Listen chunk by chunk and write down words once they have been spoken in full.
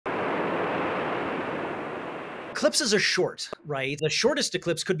eclipses are short, right? The shortest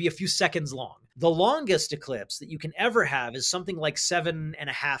eclipse could be a few seconds long. The longest eclipse that you can ever have is something like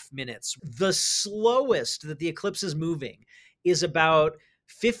 7.5 minutes. The slowest that the eclipse is moving is about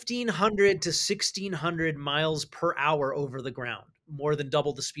 1,500 to 1,600 miles per hour over the ground, more than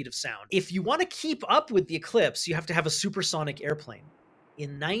double the speed of sound. If you want to keep up with the eclipse, you have to have a supersonic airplane.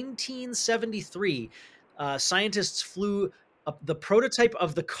 In 1973, scientists flew the prototype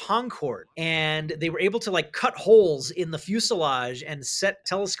of the Concorde, and they were able to like cut holes in the fuselage and set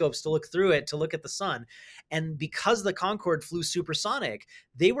telescopes to look through it to look at the sun. And because the Concorde flew supersonic,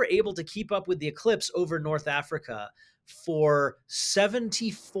 they were able to keep up with the eclipse over North Africa for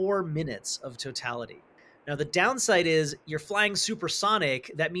 74 minutes of totality. Now, the downside is you're flying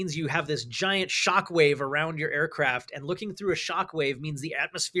supersonic. That means you have this giant shock wave around your aircraft, and looking through a shock wave means the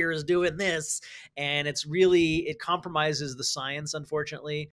atmosphere is doing this, and it compromises the science, unfortunately.